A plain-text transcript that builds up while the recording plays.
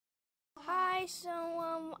guys, so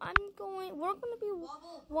we're gonna be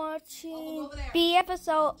watching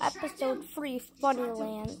bfsl episode 3,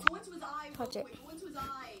 Funnyland. Touch it.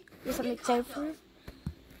 Yes, I'm excited for it.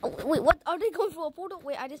 Oh, wait, what are they going for a portal?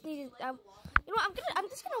 Wait, I just needed. You know, I'm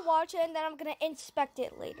just gonna watch it and then I'm gonna inspect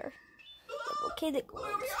it later. Okay, the gosh,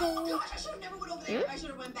 I should have never went over there. I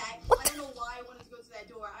should have went back. What? I don't know why I wanted to go to that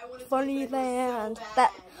door. I wanted to Funnyland. so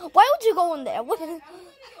That. Why would you go in there? What?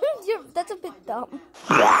 That's a bit dumb.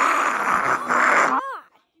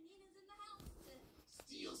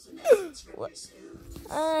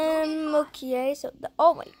 Okay, so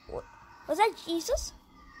oh wait, was that Jesus?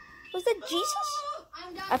 Was that Jesus?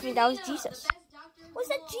 I think that was Jesus. Was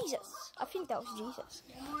that Jesus? I think that was Jesus.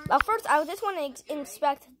 But first, I just want to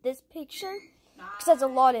inspect this picture because there's a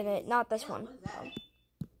lot in it. Not this one.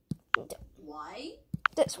 Why?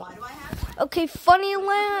 This one. Okay,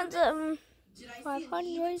 Funnyland.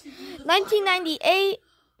 500. 1998.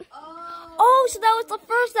 Oh, so that was the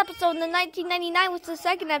first episode, and then 1999 was the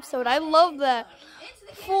second episode. I love that.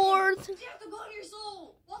 Fourth.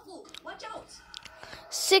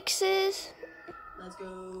 Sixes. Let's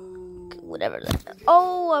go. Whatever that.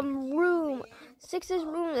 Oh, room. Six's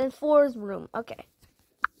room and four's room. Okay.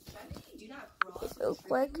 Do not cross. Real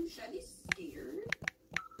quick. Should I be scared?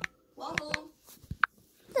 Waffle.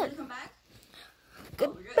 There. Come back.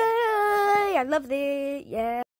 Goodbye. I love it. Yeah.